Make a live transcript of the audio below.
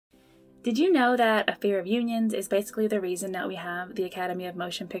Did you know that a fear of unions is basically the reason that we have the Academy of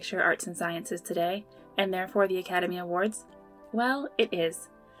Motion Picture Arts and Sciences today, and therefore the Academy Awards? Well, it is.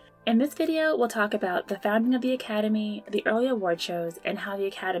 In this video, we'll talk about the founding of the Academy, the early award shows, and how the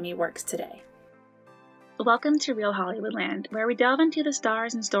Academy works today. Welcome to Real Hollywoodland, where we delve into the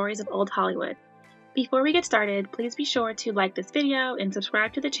stars and stories of old Hollywood. Before we get started, please be sure to like this video and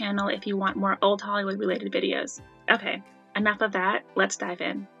subscribe to the channel if you want more old Hollywood related videos. Okay, enough of that, let's dive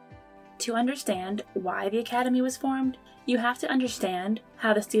in. To understand why the Academy was formed, you have to understand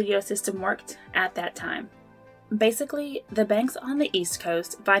how the studio system worked at that time. Basically, the banks on the East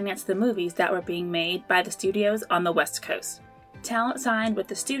Coast financed the movies that were being made by the studios on the West Coast. Talent signed with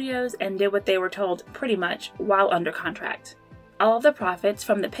the studios and did what they were told pretty much while under contract. All of the profits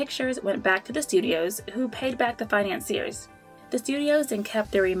from the pictures went back to the studios, who paid back the financiers. The studios then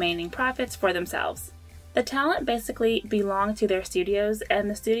kept the remaining profits for themselves. The talent basically belonged to their studios, and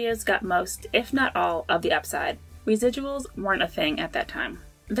the studios got most, if not all, of the upside. Residuals weren't a thing at that time.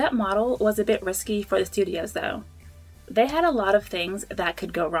 That model was a bit risky for the studios, though. They had a lot of things that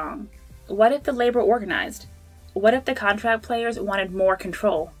could go wrong. What if the labor organized? What if the contract players wanted more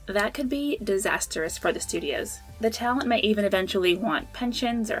control? That could be disastrous for the studios. The talent may even eventually want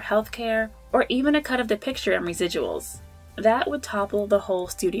pensions or healthcare, or even a cut of the picture and residuals. That would topple the whole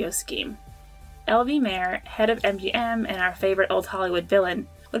studio scheme. L.V. Mayer, head of MGM and our favorite old Hollywood villain,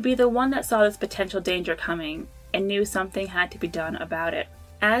 would be the one that saw this potential danger coming and knew something had to be done about it.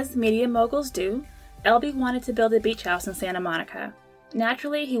 As media moguls do, L.B. wanted to build a beach house in Santa Monica.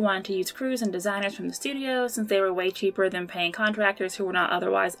 Naturally, he wanted to use crews and designers from the studio since they were way cheaper than paying contractors who were not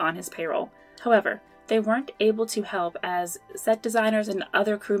otherwise on his payroll. However, they weren't able to help as set designers and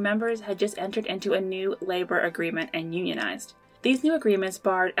other crew members had just entered into a new labor agreement and unionized. These new agreements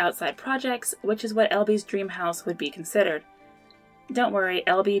barred outside projects, which is what L.B.'s dream house would be considered. Don't worry,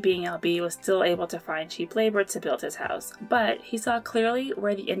 L.B. being L.B. was still able to find cheap labor to build his house, but he saw clearly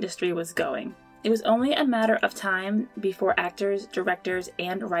where the industry was going. It was only a matter of time before actors, directors,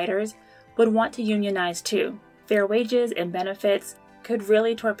 and writers would want to unionize too. Fair wages and benefits could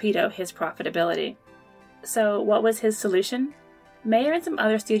really torpedo his profitability. So what was his solution? Mayer and some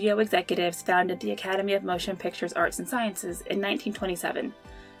other studio executives founded the Academy of Motion Pictures Arts and Sciences in 1927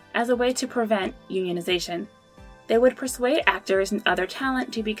 as a way to prevent unionization. They would persuade actors and other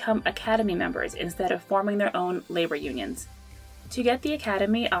talent to become Academy members instead of forming their own labor unions. To get the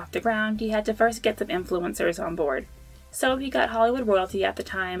Academy off the ground, he had to first get some influencers on board. So he got Hollywood royalty at the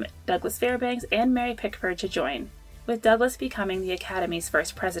time, Douglas Fairbanks and Mary Pickford, to join, with Douglas becoming the Academy's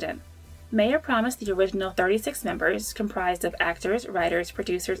first president. Mayer promised the original 36 members, comprised of actors, writers,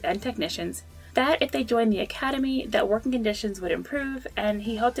 producers, and technicians, that if they joined the Academy, that working conditions would improve, and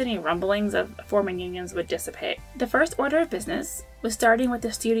he hoped any rumblings of forming unions would dissipate. The first order of business was starting with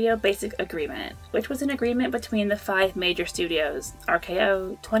the Studio Basic Agreement, which was an agreement between the 5 major studios,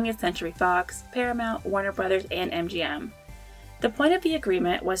 RKO, 20th Century Fox, Paramount, Warner Brothers, and MGM. The point of the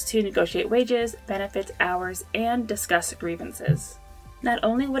agreement was to negotiate wages, benefits, hours, and discuss grievances. Not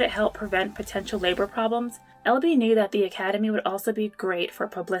only would it help prevent potential labor problems, L.B. knew that the Academy would also be great for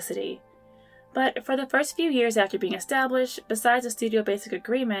publicity. But for the first few years after being established, besides the Studio Basic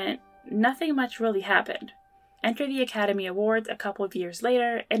Agreement, nothing much really happened. Enter the Academy Awards a couple of years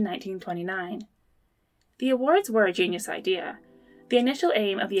later in 1929. The awards were a genius idea. The initial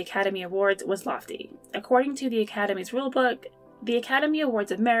aim of the Academy Awards was lofty. According to the Academy's rulebook, the Academy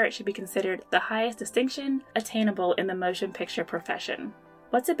Awards of Merit should be considered the highest distinction attainable in the motion picture profession.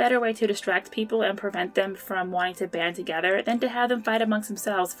 What's a better way to distract people and prevent them from wanting to band together than to have them fight amongst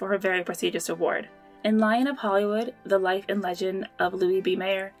themselves for a very prestigious award? In Lion of Hollywood, The Life and Legend of Louis B.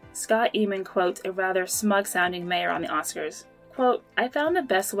 Mayer, Scott Eamon quotes a rather smug-sounding Mayer on the Oscars. Quote, "I found the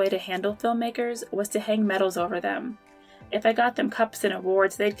best way to handle filmmakers was to hang medals over them. If I got them cups and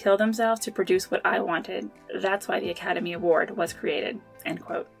awards, they'd kill themselves to produce what I wanted. That's why the Academy Award was created." End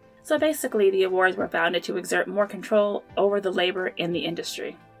quote. So basically, the awards were founded to exert more control over the labor in the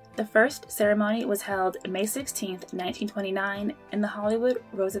industry. The first ceremony was held May 16, 1929, in the Hollywood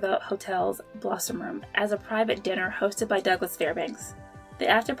Roosevelt Hotel's Blossom Room as a private dinner hosted by Douglas Fairbanks. The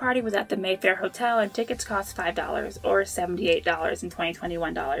after-party was at the Mayfair Hotel and tickets cost $5 or $78 in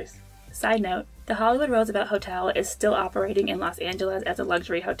 2021 dollars. Side note, the Hollywood Roosevelt Hotel is still operating in Los Angeles as a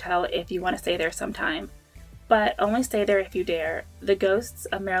luxury hotel if you want to stay there sometime. But only stay there if you dare. The ghosts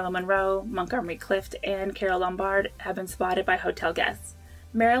of Marilyn Monroe, Montgomery Clift, and Carole Lombard have been spotted by hotel guests.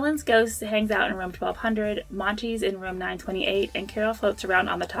 Marilyn's ghost hangs out in room 1200, Monty's in room 928, and Carole floats around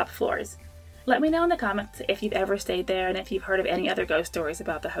on the top floors. Let me know in the comments if you've ever stayed there and if you've heard of any other ghost stories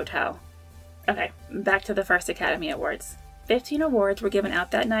about the hotel. Okay, back to the first Academy Awards. 15 awards were given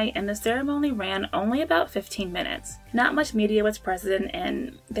out that night, and the ceremony ran only about 15 minutes. Not much media was present,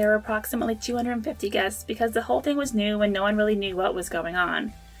 and there were approximately 250 guests because the whole thing was new and no one really knew what was going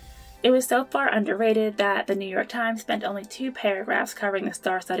on. It was so far underrated that the New York Times spent only 2 paragraphs covering the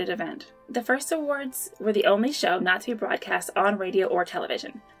star-studded event. The first awards were the only show not to be broadcast on radio or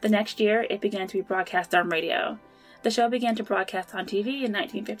television. The next year, it began to be broadcast on radio. The show began to broadcast on TV in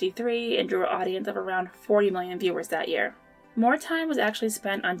 1953 and drew an audience of around 40 million viewers that year. More time was actually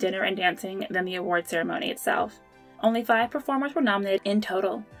spent on dinner and dancing than the award ceremony itself. Only 5 performers were nominated in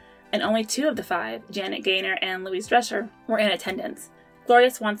total, and only 2 of the 5, Janet Gaynor and Louise Drescher, were in attendance.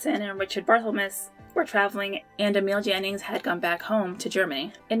 Gloria Swanson and Richard Barthelmess were traveling, and Emil Jannings had gone back home to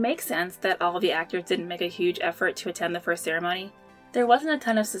Germany. It makes sense that all of the actors didn't make a huge effort to attend the first ceremony. There wasn't a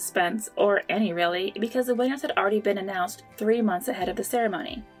ton of suspense, or any really, because the winners had already been announced 3 months ahead of the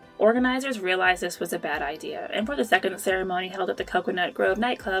ceremony. Organizers realized this was a bad idea, and for the second ceremony held at the Coconut Grove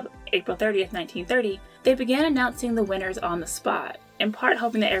nightclub, April 30th, 1930, they began announcing the winners on the spot, in part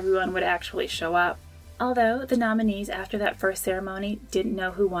hoping that everyone would actually show up. Although the nominees after that first ceremony didn't know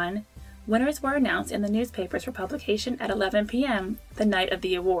who won, winners were announced in the newspapers for publication at 11 p.m. the night of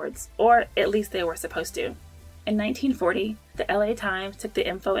the awards, or at least they were supposed to. In 1940, the LA Times took the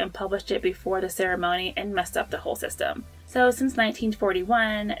info and published it before the ceremony and messed up the whole system. So since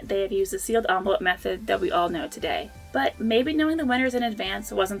 1941, they have used the sealed envelope method that we all know today. But maybe knowing the winners in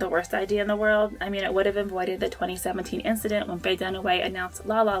advance wasn't the worst idea in the world. I mean, it would have avoided the 2017 incident when Faye Dunaway announced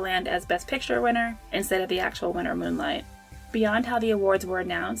La La Land as Best Picture winner instead of the actual winner, Moonlight. Beyond how the awards were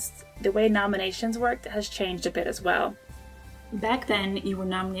announced, the way nominations worked has changed a bit as well. Back then, you were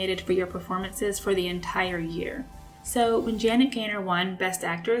nominated for your performances for the entire year. So when Janet Gaynor won Best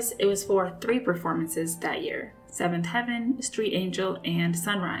Actress, it was for 3 performances that year: Seventh Heaven, Street Angel, and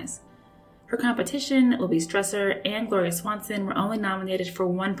Sunrise. Her competition, Louise Dresser and Gloria Swanson, were only nominated for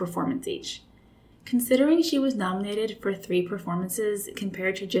 1 performance each. Considering she was nominated for 3 performances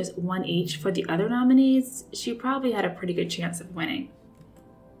compared to just 1 each for the other nominees, she probably had a pretty good chance of winning.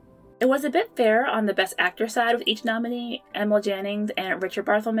 It was a bit fair on the Best Actor side with each nominee, Emil Jannings and Richard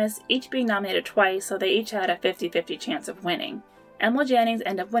Barthelmess each being nominated twice, so they each had a 50-50 chance of winning. Emil Jannings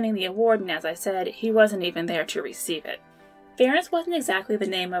ended up winning the award, and as I said, he wasn't even there to receive it. Fairness wasn't exactly the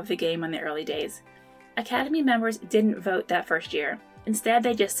name of the game in the early days. Academy members didn't vote that first year. Instead,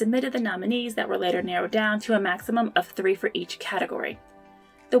 they just submitted the nominees that were later narrowed down to a maximum of 3 for each category.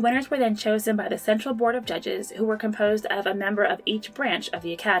 The winners were then chosen by the Central Board of Judges, who were composed of a member of each branch of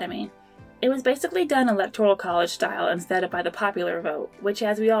the Academy. It was basically done electoral college style instead of by the popular vote, which,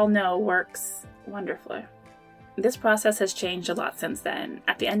 as we all know, works wonderfully. This process has changed a lot since then.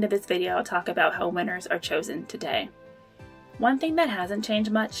 At the end of this video, I'll talk about how winners are chosen today. One thing that hasn't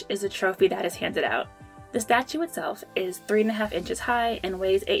changed much is the trophy that is handed out. The statue itself is 3.5 inches high and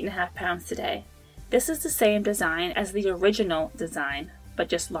weighs 8.5 pounds today. This is the same design as the original design, but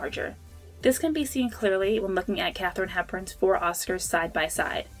just larger. This can be seen clearly when looking at Katharine Hepburn's 4 Oscars side by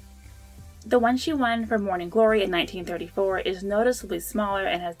side. The one she won for Morning Glory in 1934 is noticeably smaller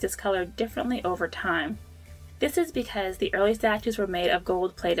and has discolored differently over time. This is because the early statues were made of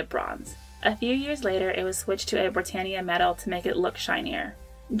gold-plated bronze. A few years later, it was switched to a Britannia metal to make it look shinier.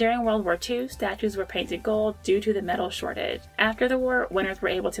 During World War II, statues were painted gold due to the metal shortage. After the war, winners were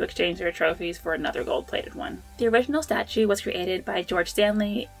able to exchange their trophies for another gold-plated one. The original statue was created by George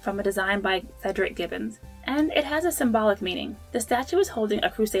Stanley from a design by Cedric Gibbons, and it has a symbolic meaning. The statue is holding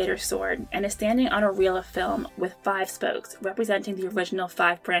a crusader's sword and is standing on a reel of film with 5 spokes, representing the original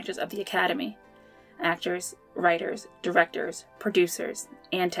 5 branches of the Academy: actors, writers, directors, producers,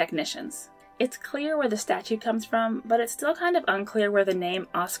 and technicians. It's clear where the statue comes from, but it's still kind of unclear where the name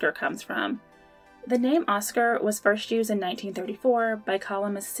Oscar comes from. The name Oscar was first used in 1934 by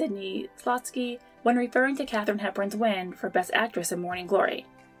columnist Sidney Slotsky when referring to Katharine Hepburn's win for Best Actress in Morning Glory.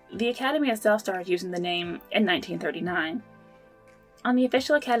 The Academy itself started using the name in 1939. On the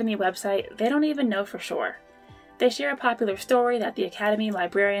official Academy website, they don't even know for sure. They share a popular story that the Academy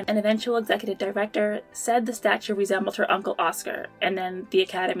librarian and eventual executive director said the statue resembled her uncle Oscar, and then the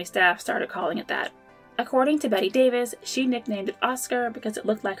Academy staff started calling it that. According to Betty Davis, she nicknamed it Oscar because it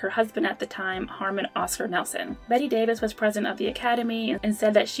looked like her husband at the time, Harmon Oscar Nelson. Betty Davis was president of the Academy and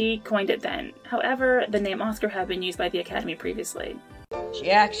said that she coined it then. However, the name Oscar had been used by the Academy previously. She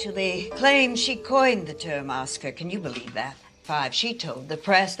actually claimed she coined the term Oscar. Can you believe that? She told the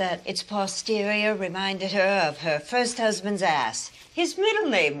press that its posterior reminded her of her first husband's ass. His middle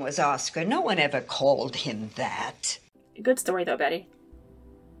name was Oscar. No one ever called him that. Good story though, Betty.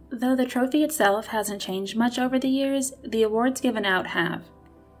 Though the trophy itself hasn't changed much over the years, the awards given out have.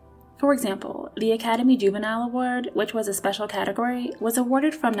 For example, the Academy Juvenile Award, which was a special category, was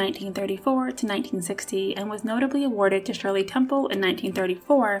awarded from 1934 to 1960 and was notably awarded to Shirley Temple in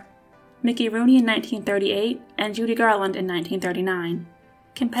 1934, Mickey Rooney in 1938, and Judy Garland in 1939.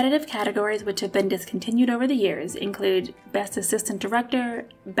 Competitive categories which have been discontinued over the years include Best Assistant Director,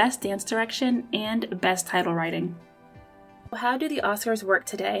 Best Dance Direction, and Best Title Writing. How do the Oscars work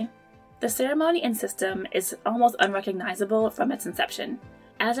today? The ceremony and system is almost unrecognizable from its inception.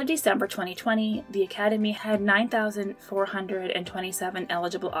 As of December 2020, the Academy had 9,427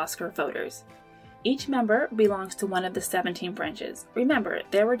 eligible Oscar voters. Each member belongs to one of the 17 branches. Remember,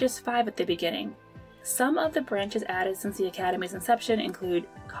 there were just 5 at the beginning. Some of the branches added since the Academy's inception include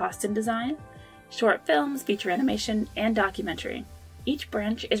costume design, short films, feature animation, and documentary. Each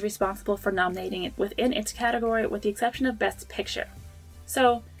branch is responsible for nominating it within its category with the exception of Best Picture.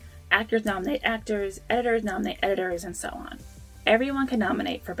 So, actors nominate actors, editors nominate editors, and so on. Everyone can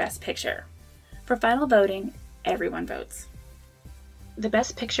nominate for Best Picture. For final voting, everyone votes. The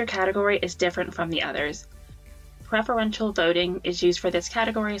Best Picture category is different from the others. Preferential voting is used for this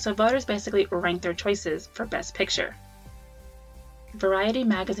category, so voters basically rank their choices for Best Picture. Variety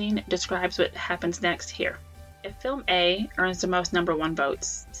magazine describes what happens next here. If film A earns the most number 1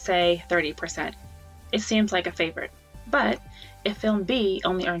 votes, say 30%, it seems like a favorite. But if film B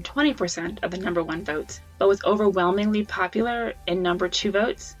only earned 20% of the number 1 votes, but was overwhelmingly popular in number 2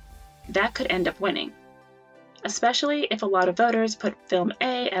 votes, that could end up winning. Especially if a lot of voters put film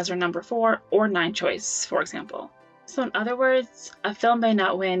A as their number 4 or 9 choice, for example. So in other words, a film may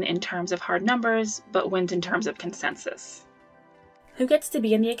not win in terms of hard numbers, but wins in terms of consensus. Who gets to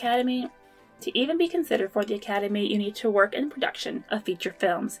be in the Academy? To even be considered for the Academy, you need to work in production of feature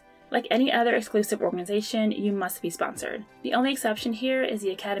films. Like any other exclusive organization, you must be sponsored. The only exception here is the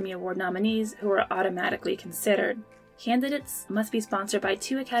Academy Award nominees, who are automatically considered. Candidates must be sponsored by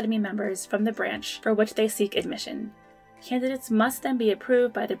 2 Academy members from the branch for which they seek admission. Candidates must then be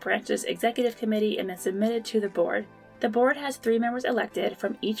approved by the branch's executive committee and then submitted to the board. The board has 3 members elected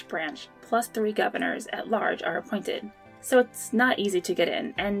from each branch, plus 3 governors at large are appointed. So it's not easy to get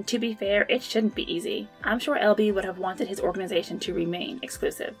in, and to be fair, it shouldn't be easy. I'm sure LB would have wanted his organization to remain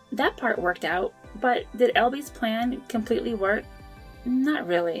exclusive. That part worked out, but did LB's plan completely work? Not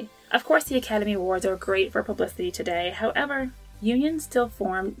really. Of course, the Academy Awards are great for publicity today. However, unions still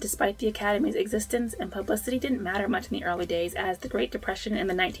formed despite the Academy's existence, and publicity didn't matter much in the early days, as the Great Depression in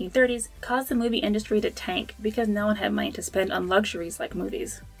the 1930s caused the movie industry to tank because no one had money to spend on luxuries like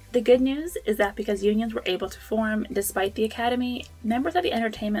movies. The good news is that because unions were able to form despite the Academy, members of the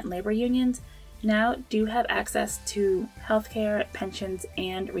entertainment labor unions now do have access to healthcare, pensions,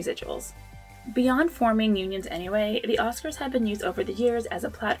 and residuals. Beyond forming unions anyway, the Oscars have been used over the years as a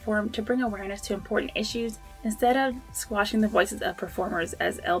platform to bring awareness to important issues instead of squashing the voices of performers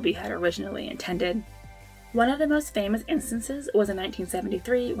as LB had originally intended. One of the most famous instances was in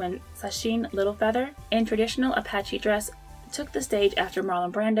 1973 when Sacheen Littlefeather, in traditional Apache dress, took the stage after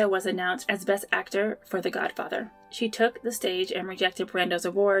Marlon Brando was announced as Best Actor for The Godfather. She took the stage and rejected Brando's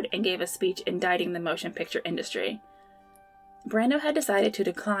award and gave a speech indicting the motion picture industry. Brando had decided to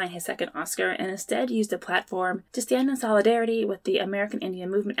decline his second Oscar and instead used the platform to stand in solidarity with the American Indian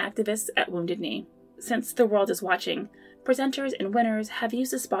Movement activists at Wounded Knee. Since the world is watching, presenters and winners have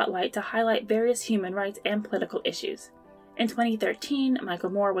used the spotlight to highlight various human rights and political issues. In 2013, Michael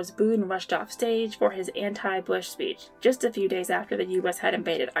Moore was booed and rushed off stage for his anti-Bush speech, just a few days after the U.S. had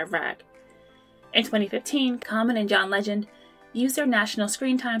invaded Iraq. In 2015, Common and John Legend used their national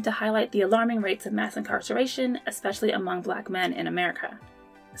screen time to highlight the alarming rates of mass incarceration, especially among Black men in America.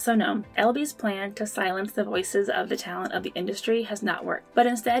 So no, LB's plan to silence the voices of the talent of the industry has not worked, but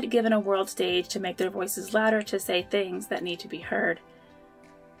instead given a world stage to make their voices louder to say things that need to be heard.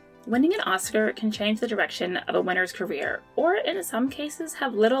 Winning an Oscar can change the direction of a winner's career, or in some cases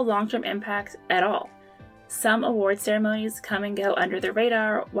have little long-term impact at all. Some award ceremonies come and go under the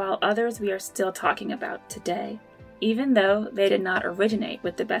radar, while others we are still talking about today. Even though they did not originate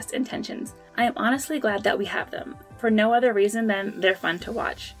with the best intentions, I am honestly glad that we have them, for no other reason than they're fun to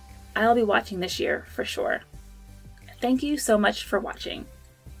watch. I'll be watching this year for sure. Thank you so much for watching.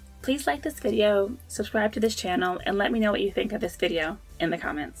 Please like this video, subscribe to this channel, and let me know what you think of this video in the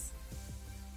comments.